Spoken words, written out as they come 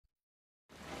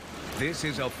This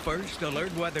is a First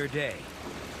Alert Weather Day.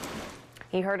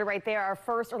 He heard it right there. Our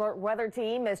First Alert Weather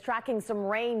team is tracking some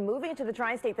rain moving to the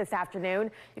tri-state this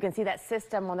afternoon. You can see that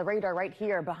system on the radar right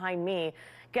here behind me.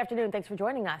 Good afternoon. Thanks for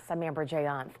joining us. I'm Amber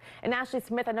Jayanth. And Ashley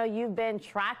Smith, I know you've been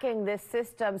tracking this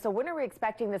system. So when are we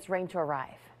expecting this rain to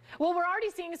arrive? Well, we're already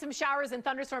seeing some showers and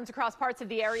thunderstorms across parts of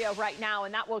the area right now,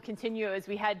 and that will continue as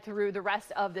we head through the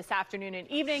rest of this afternoon and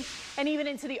evening and even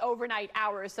into the overnight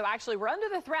hours. So actually, we're under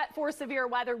the threat for severe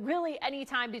weather really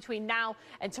anytime between now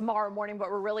and tomorrow morning,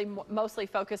 but we're really mostly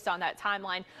focused on that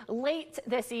timeline late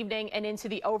this evening and into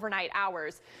the overnight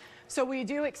hours. So we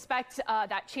do expect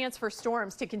that chance for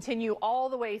storms to continue all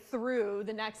the way through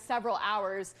the next several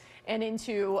hours and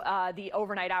into the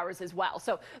overnight hours as well.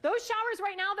 So those showers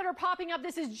right now that are popping up,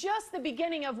 this is just the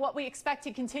beginning of what we expect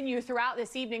to continue throughout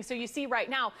this evening. So you see right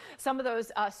now some of those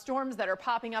storms that are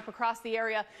popping up across the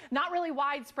area, not really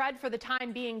widespread for the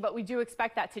time being, but we do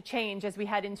expect that to change as we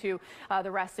head into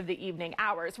the rest of the evening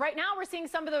hours. Right now we're seeing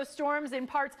some of those storms in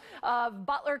parts of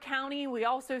Butler County. We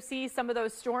also see some of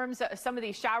those storms, some of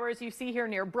these showers you see here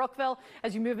near Brookville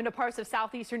as you move into parts of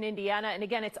southeastern Indiana. And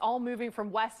again, it's all moving from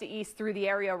west to east through the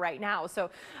area right now. So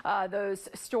those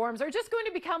storms are just going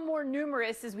to become more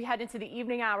numerous as we head into the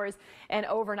evening hours and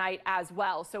overnight as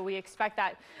well. So we expect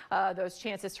that those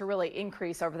chances to really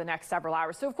increase over the next several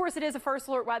hours. So of course it is a First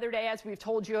Alert Weather Day, as we've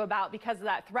told you about, because of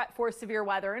that threat for severe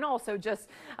weather and also just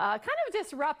kind of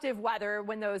disruptive weather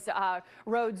when those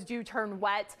roads do turn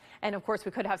wet. And of course we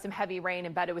could have some heavy rain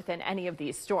embedded within any of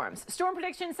these storms. Storm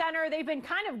Prediction Center, they've been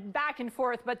kind of back and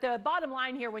forth, but the bottom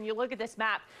line here when you look at this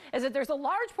map is that there's a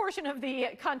large portion of the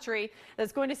country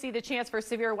that's going to see the chance for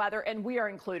severe weather, and we are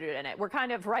included in it. We're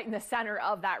kind of right in the center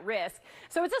of that risk.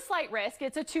 So it's a slight risk.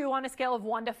 It's a 2 on a scale of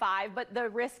 1 to 5, but the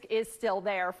risk is still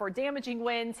there for damaging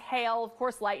winds, hail, of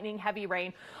course, lightning, heavy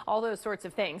rain, all those sorts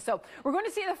of things. So we're going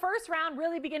to see the first round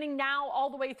really beginning now all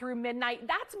the way through midnight.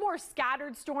 That's more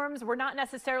scattered storms. We're not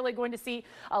necessarily going to see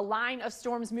a line of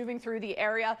storms moving through the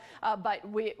area, but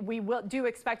we do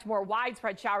expect more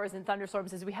widespread showers and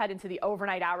thunderstorms as we head into the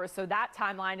overnight hours. So that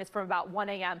timeline is from about 1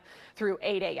 a.m. through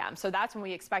 8 a.m. So that's when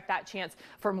we expect that chance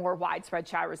for more widespread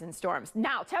showers and storms.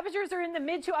 Now, temperatures are in the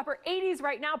mid to upper 80s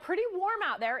right now. Pretty warm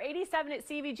out there. 87 at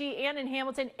CVG and in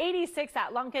Hamilton, 86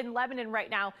 at Lunken, Lebanon right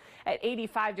now at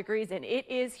 85 degrees, and it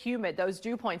is humid. Those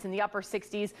dew points in the upper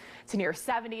 60s to near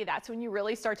 70. That's when you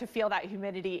really start to feel that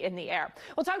humidity in the air.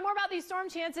 We'll talk more about these storm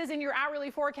chances in your hourly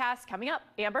forecast coming up.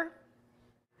 Amber?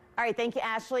 All right, thank you,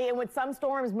 Ashley. And with some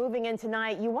storms moving in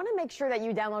tonight, you want to make sure that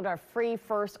you download our free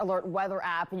First Alert Weather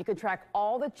app, and you can track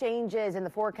all the changes in the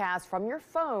forecast from your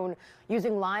phone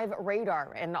using live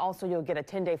radar. And also you'll get a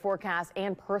 10-day forecast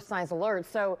and personalized alerts.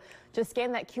 So just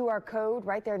scan that QR code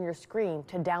right there on your screen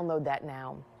to download that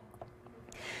now.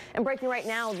 And breaking right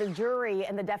now, the jury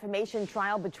in the defamation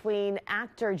trial between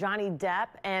actor Johnny Depp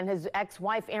and his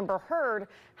ex-wife Amber Heard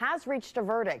has reached a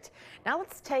verdict. Now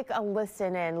let's take a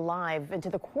listen in live into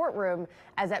the courtroom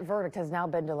as that verdict has now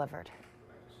been delivered.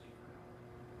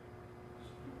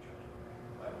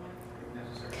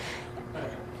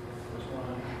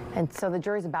 And so the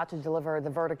jury's about to deliver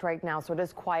the verdict right now, so it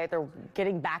is quiet. They're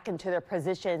getting back into their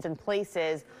positions and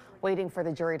places, waiting for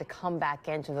the jury to come back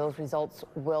in, so those results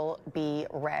will be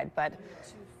read. But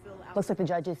looks like the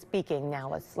judge is speaking now.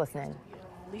 Let's listen in.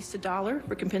 At least $1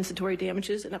 for compensatory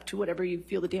damages and up to whatever you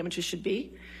feel the damages should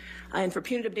be. And for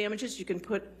punitive damages, you can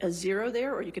put a 0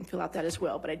 there, or you can fill out that as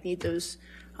well. But I need those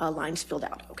lines filled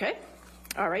out, okay?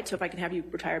 All right, so if I can have you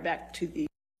retire back to the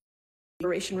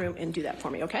deliberation room and do that for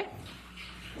me, okay?